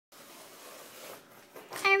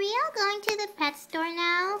all going to the pet store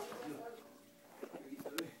now?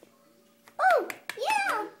 Oh,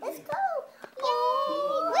 yeah, let's go.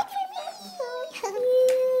 Yay! Wait for me. So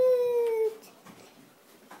cute.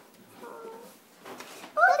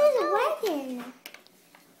 Oh, there's a wagon.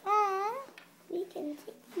 Aww. We can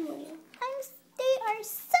take more. They are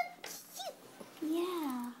so cute.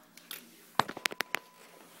 Yeah.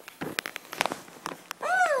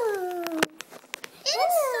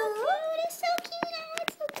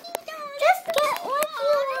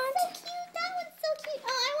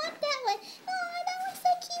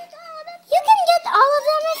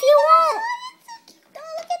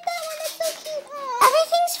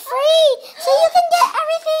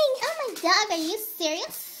 Are you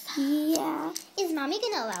serious? Yeah. Is Mommy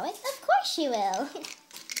gonna allow it? Of course she will.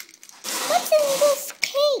 What's in this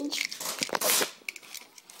cage?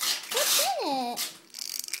 What's in it?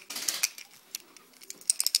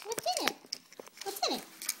 What's in it? What's in it?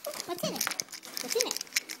 What's in it? What's in it?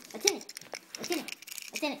 What's in it? What's in it?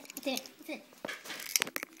 What's in it? What's in it? What's in it?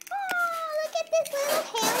 Oh, look at this little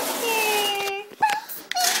hamster.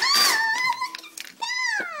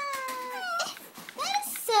 That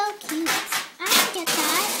is so cute. Get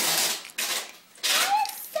that. That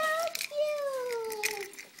is so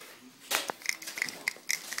cute.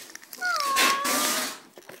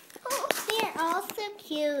 Oh, they're all so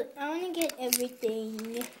cute. I want to get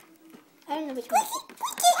everything. I don't know which one. Oh,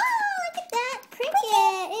 look at that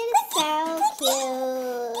cricket. It is so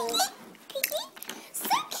cute. So cute.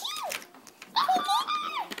 So cute.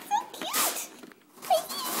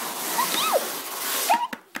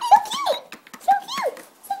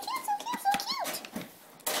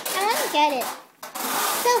 Get it.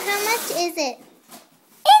 So how much is it?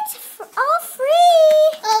 It's all free.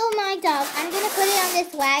 Oh my dog. I'm going to put it on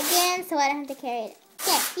this wagon so I don't have to carry it.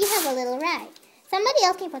 Yeah, you have a little ride. Somebody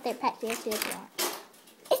else can put their pet here too if you want.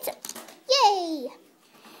 Yay!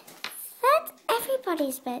 That's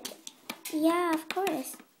everybody's pet. Yeah, of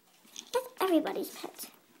course. That's everybody's pet.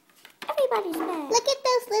 Everybody's pet. Look at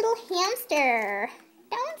those little hamster.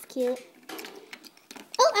 That one's cute.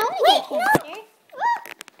 Oh, I want to get a hamster.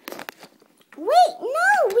 Wait,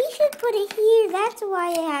 no, we should put it here. That's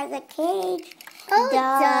why it has a cage. Oh,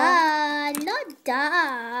 duh. Not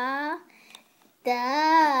duh.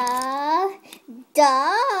 Duh.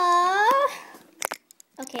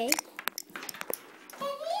 Okay.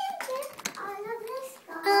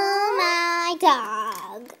 Oh, my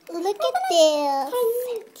dog. Look at this.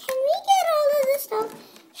 Can we get all of this stuff?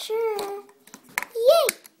 Sure. Yay.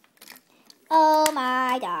 Oh,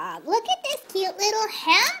 my dog. Look at this cute little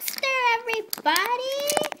hamster, everybody.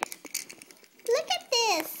 Look at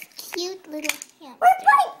this cute little hamster. We're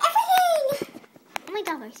putting everything. Oh, my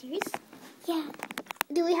dog, are you serious? Yeah.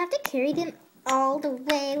 Do we have to carry them all the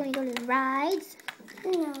way when we go to the rides?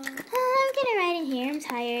 No. I'm going to ride in here. I'm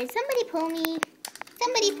tired. Somebody pull me.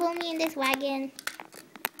 Somebody pull me in this wagon.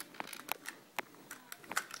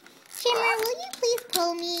 Shimmer, will you please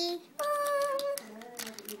pull me?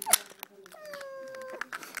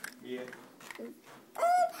 Yeah.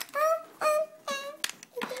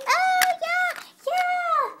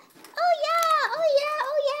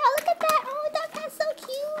 Look at that. Oh, that's so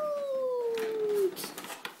cute.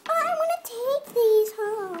 Oh, I want to take these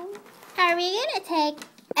home. Are we going to take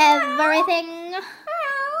everything? Oh,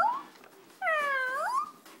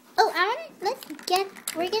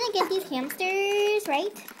 we're going to get these hamsters,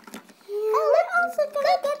 right? Yeah, we're also going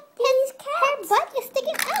to get these cats. Her butt is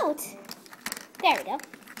sticking out. There we go.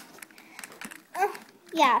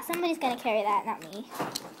 Yeah, somebody's going to carry that, not me.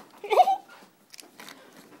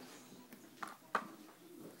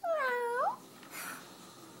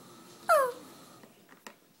 Oh,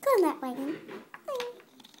 go in that wagon.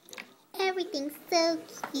 Everything's so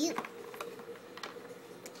cute.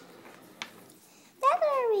 That's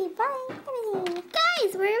where we buy everything.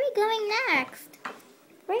 Guys, where are we going next?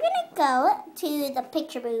 We're going to go to the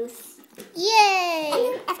picture booth. Yay! And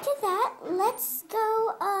then after that, let's go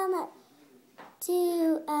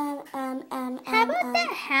to How about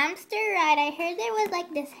that hamster ride? I heard there was like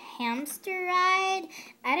this hamster ride.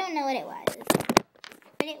 I don't know what it was,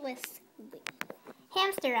 but it was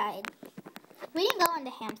hamster ride. We didn't go on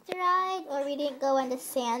the hamster ride, or we didn't go on the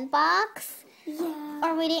sandbox,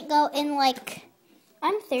 or we didn't go in like.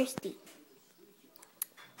 I'm thirsty.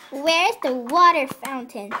 Where's the water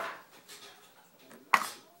fountain?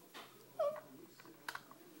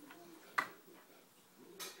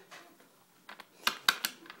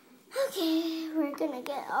 Okay, we're gonna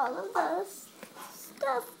get all of those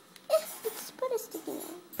stuff. Let's put a sticky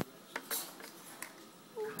note.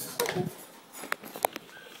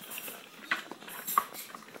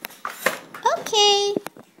 Okay.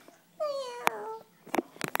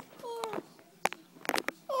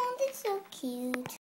 cute.